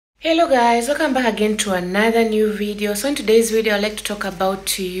Hello guys, welcome back again to another new video. So in today's video I'd like to talk about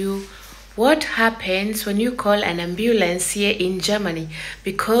to you what happens when you call an ambulance here in Germany,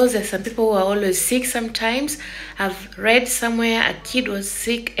 because there's some people who are always sick. Sometimes I've read somewhere a kid was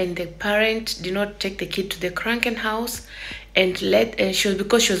sick and the parent did not take the kid to the Krankenhaus and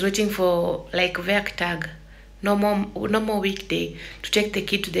because she was waiting for like Werktag, no more weekday, to take the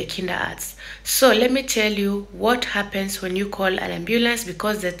kid to the kinderarzt. So let me tell you what happens when you call an ambulance,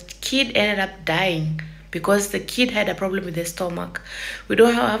 because the kid ended up dying because the kid had a problem with the stomach.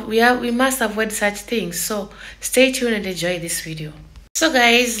 We must avoid such things. So stay tuned and enjoy this video. So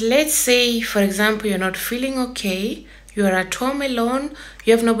guys, let's say for example you're not feeling okay, you are at home alone,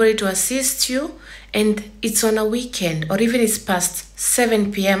 you have nobody to assist you, and it's on a weekend, or even it's past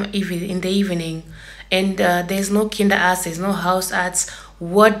 7 p.m. in the evening, and there's no kinderarzt, there's no house arts.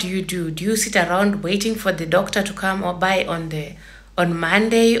 What do? Do you sit around waiting for the doctor to come or by on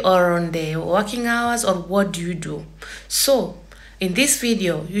Monday or on the working hours, or what do you do? So in this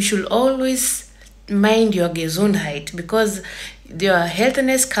video you should always mind your Gesundheit, because your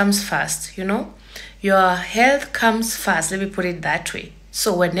healthiness comes first. Your health comes first, let me put it that way.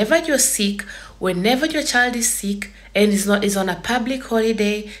 So whenever you're sick, whenever your child is sick and is on a public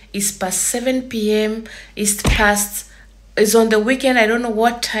holiday, it's past 7 p.m., it's on the weekend, I don't know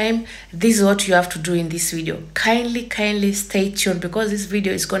what time, this is what you have to do in this video. Kindly stay tuned, because this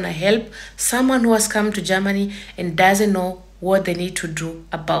video is going to help someone who has come to Germany and doesn't know what they need to do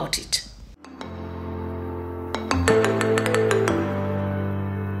about it.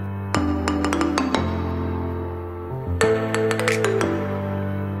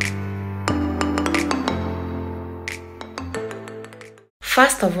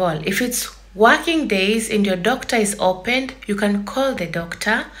 First of all, if it's working days and your doctor is opened, you can call the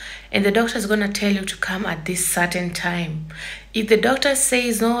doctor and the doctor is going to tell you to come at this certain time. If the doctor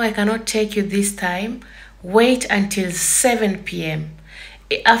says, no, I cannot take you this time, wait until 7 p.m.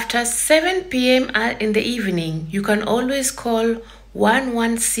 After 7 p.m. in the evening, you can always call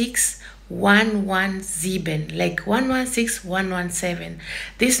 116 117, like 116 117.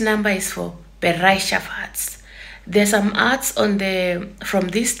 This number is for Bereitschaft. There's some arts from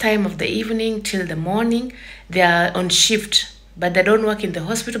this time of the evening till the morning. They are on shift, but they don't work in the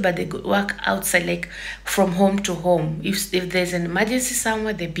hospital, but they work outside, like from home to home. If there's an emergency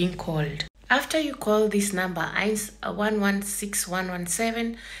somewhere, they're being called. After you call this number 116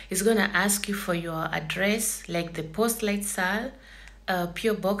 117, it's gonna ask you for your address, like the Postleitzahl.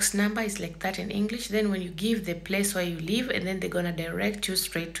 PO box number is like that in English. Then when you give the place where you live, and then they're gonna direct you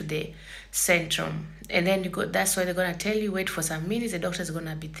straight to the centrum, and then that's why they're gonna tell you wait for some minutes, the doctor's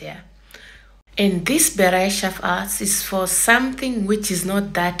gonna be there. And this Bereitschaft is for something which is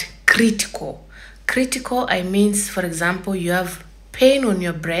not that critical. I means, for example, you have pain on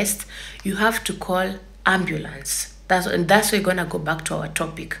your breast, you have to call ambulance. That's why we're gonna go back to our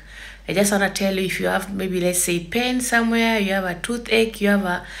topic. I just want to tell you, if you have maybe, let's say, pain somewhere, you have a toothache, you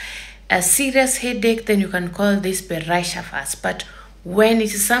have a serious headache, then you can call this Bereitschaft. But when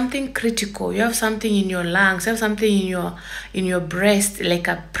it is something critical, you have something in your lungs, you have something in your breast, like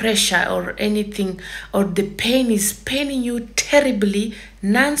a pressure or anything, or the pain is paining you terribly,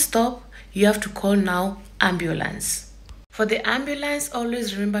 non-stop, you have to call now ambulance. For the ambulance,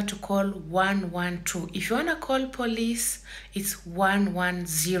 always remember to call 112. If you want to call police, it's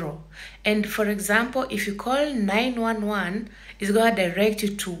 110. And for example, if you call 911, it's going to direct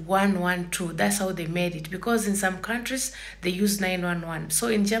you to 112. That's how they made it, because in some countries, they use 911. So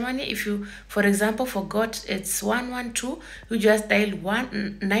in Germany, if you, for example, forgot it's 112, you just dial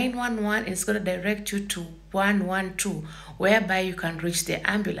 911 and it's going to direct you to 112, whereby you can reach the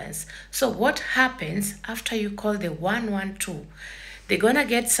ambulance. So what happens after you call the 112? They're gonna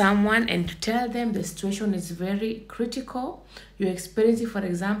get someone and tell them the situation is very critical. You're experiencing, for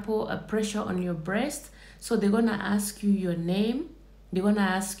example, a pressure on your breast. So they're gonna ask you your name, they're gonna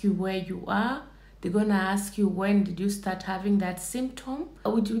ask you where you are, they're gonna ask you when did you start having that symptom,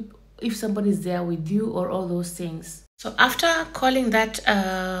 or if somebody's there with you, or all those things. So after calling that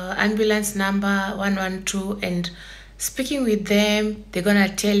ambulance number 112 and speaking with them, they're gonna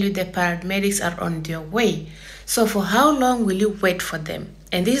tell you the paramedics are on their way. So for how long will you wait for them?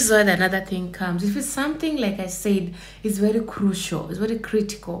 And this is where another thing comes. If it's something, like I said, it's very crucial, it's very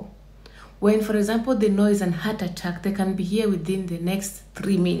critical. When, for example, they know it's an heart attack, they can be here within the next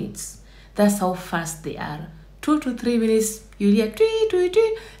 3 minutes. That's how fast they are. 2 to 3 minutes, you'll hear tweet,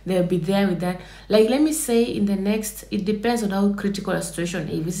 they'll be there with that. Like, let me say, in the next, it depends on how critical a situation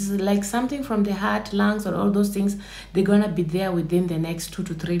is. If this is like something from the heart, lungs, or all those things, they're gonna be there within the next 2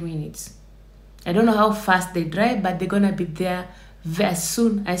 to 3 minutes. I don't know how fast they drive, but they're gonna be there as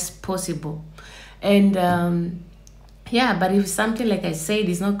soon as possible. And yeah, but if something like I said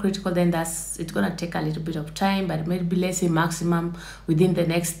is not critical, then it's gonna take a little bit of time, but maybe let's say maximum within the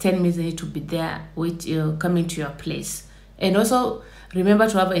next 10 minutes they need to be there with coming to your place. And also remember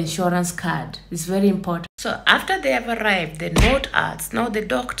to have an insurance card. It's very important. So after they have arrived, the note arts, now the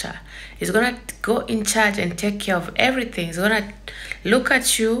doctor is gonna go in charge and take care of everything. He's gonna look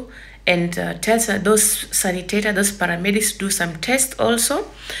at you and tell those sanitators, those paramedics, do some tests also.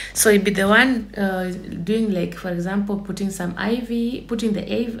 So he'll be the one doing, like, for example, putting the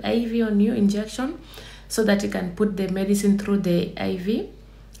IV on you, injection, so that you can put the medicine through the IV,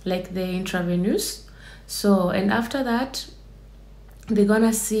 like the intravenous. So, and after that, they're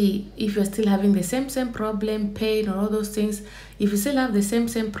gonna see if you're still having the same problem, pain, or all those things. If you still have the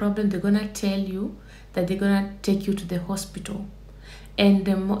same problem, they're gonna tell you that they're gonna take you to the hospital. And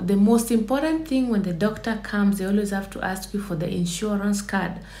the most important thing, when the doctor comes, they always have to ask you for the insurance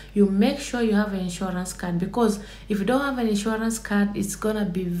card. You make sure you have an insurance card, because if you don't have an insurance card, it's gonna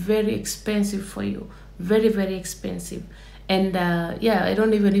be very expensive for you, very, very expensive. And yeah, I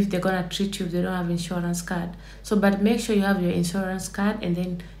don't even know if they're gonna treat you if they don't have insurance card. So, but make sure you have your insurance card, and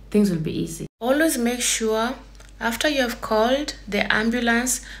then things will be easy. Always make sure after you have called the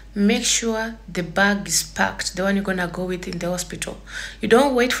ambulance, make sure the bag is packed, the one you're gonna go with in the hospital. You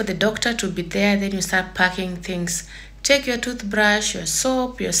don't wait for the doctor to be there, then you start packing things. Take your toothbrush, your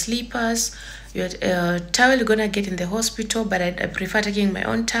soap, your slippers, your towel you're gonna get in the hospital, but I prefer taking my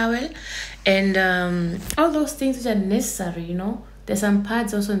own towel, and all those things which are necessary, you know. There's some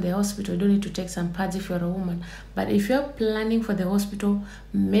pads also in the hospital. You don't need to take some pads if you're a woman. But if you're planning for the hospital,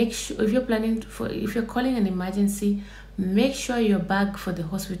 make sure, if you're calling an emergency, make sure your bag for the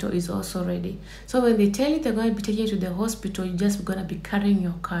hospital is also ready. So when they tell you they're going to be taking you to the hospital, you're just going to be carrying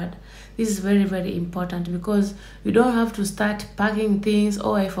your card. This is very, very important, because you don't have to start packing things.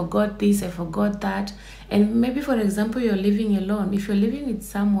 Oh, I forgot this, I forgot that. And maybe, for example, you're living alone. If you're living with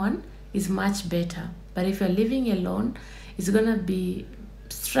someone, it's much better. But if you're living alone, it's gonna be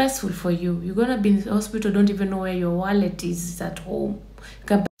stressful for you. You're gonna be in the hospital, don't even know where your wallet is. It's at home.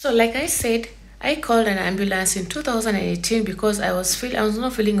 So like I said, I called an ambulance in 2018 because I was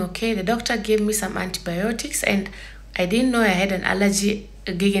not feeling okay. The doctor gave me some antibiotics, and I didn't know I had an allergy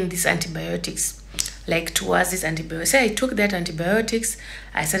against these antibiotics, like towards these antibiotics. So I took that antibiotics,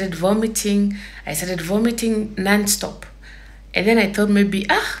 I started vomiting non-stop. And then I thought maybe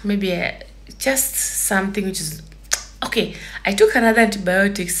just something which is okay. I took another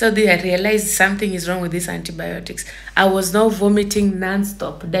antibiotic, so then I realized something is wrong with these antibiotics. I was now vomiting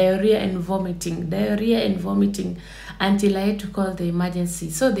non-stop, diarrhea and vomiting, until I had to call the emergency.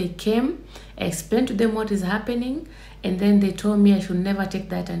 So they came, I explained to them what is happening, and then they told me I should never take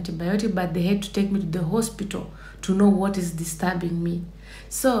that antibiotic, but they had to take me to the hospital to know what is disturbing me.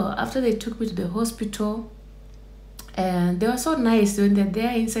 So after they took me to the hospital, and they were so nice. When they're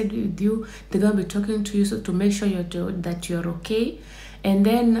there inside with you, they're gonna be talking to you, so to make sure that you're okay. And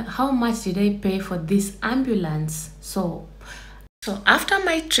then, how much did I pay for this ambulance? So after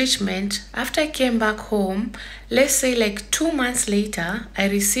my treatment, after I came back home, let's say like 2 months later, I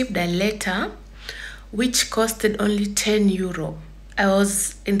received a letter which costed only 10 euro. I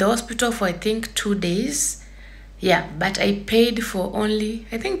was in the hospital for I think 2 days. Yeah, but I paid for only,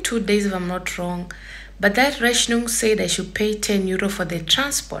 I think 2 days if I'm not wrong. But that Rechnung said I should pay 10 euro for the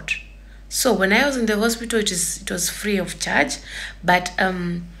transport. So when I was in the hospital, it was free of charge. But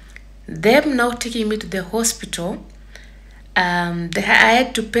them now taking me to the hospital, I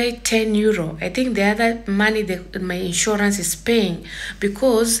had to pay 10 euro. I think the other money my insurance is paying,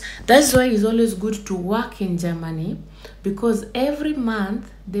 because that's why it's always good to work in Germany, because every month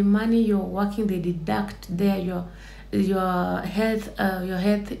the money you're working, they deduct there your health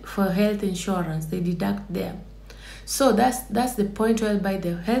for health insurance, they deduct there. So that's the point whereby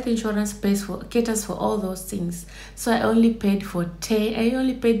the health insurance caters for all those things. So I only paid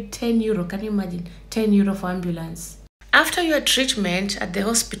 10 euro. Can you imagine? 10 euro for ambulance. After your treatment at the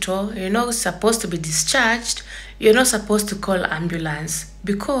hospital, you're not supposed to be discharged. You're not supposed to call ambulance,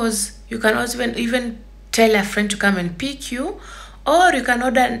 because you can also even tell a friend to come and pick you, or you can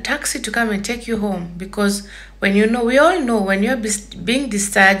order a taxi to come and take you home. Because we all know when you're being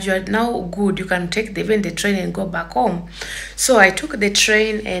discharged, you're now good. You can take even the train and go back home. So I took the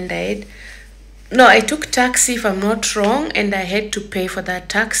train, and I took taxi if I'm not wrong, and I had to pay for that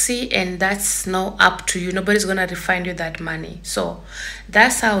taxi, and that's now up to you. Nobody's gonna refund you that money. So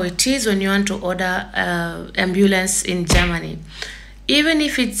that's how it is when you want to order ambulance in Germany. Even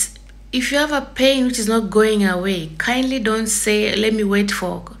if you have a pain which is not going away, kindly don't say, let me wait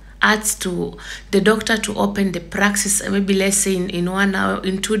for ask to the doctor to open the praxis, maybe let's say in 1 hour,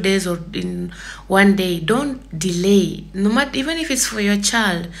 in 2 days, or in 1 day. Don't delay, no matter, even if it's for your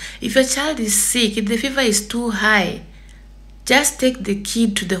child. If your child is sick, if the fever is too high, just take the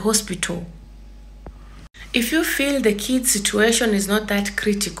kid to the hospital. If you feel the kid's situation is not that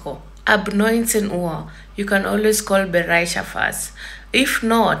critical, ab 19 Uhr, you can always call Bereicher first. If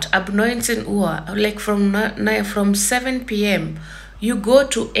not, ab 19 Uhr, like from 7 p.m., you go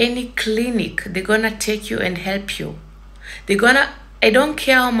to any clinic, they're gonna take you and help you. I don't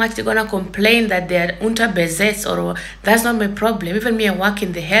care how much they're gonna complain that they're unterbesetzt, or that's not my problem. Even me, I work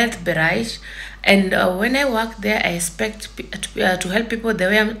in the health Bereich, and when I work there, I expect to help people the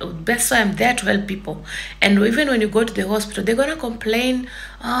way that's why I'm there, to help people. And even when you go to the hospital, they're gonna complain,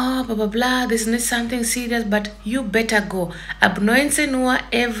 oh, blah blah blah, this is not something serious, but you better go. Ab 19 Uhr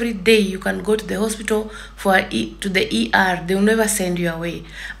every day, you can go to the hospital to the ER. They will never send you away.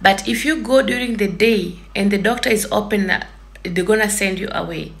 But if you go during the day and the doctor is open, they're gonna send you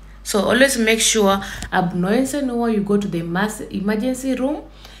away. So always make sure ab 19 Uhr you go to the emergency room,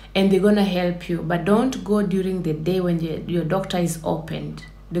 and they're gonna help you. But don't go during the day when your doctor is opened.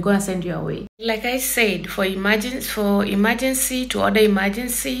 They're gonna send you away. Like I said, for emergency, to order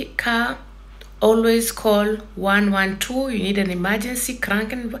emergency car, always call 112. You need an emergency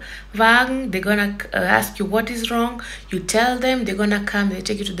Krankenwagen. They're gonna ask you what is wrong. You tell them, they're gonna come, they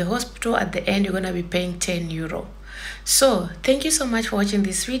take you to the hospital. At the end, you're gonna be paying 10 euro. So thank you so much for watching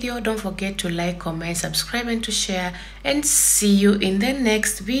this video. Don't forget to like, comment, subscribe, and to share, and see you in the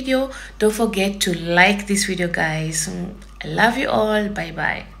next video. Don't forget to like this video, guys. I love you all. Bye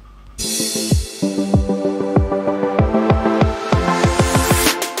bye.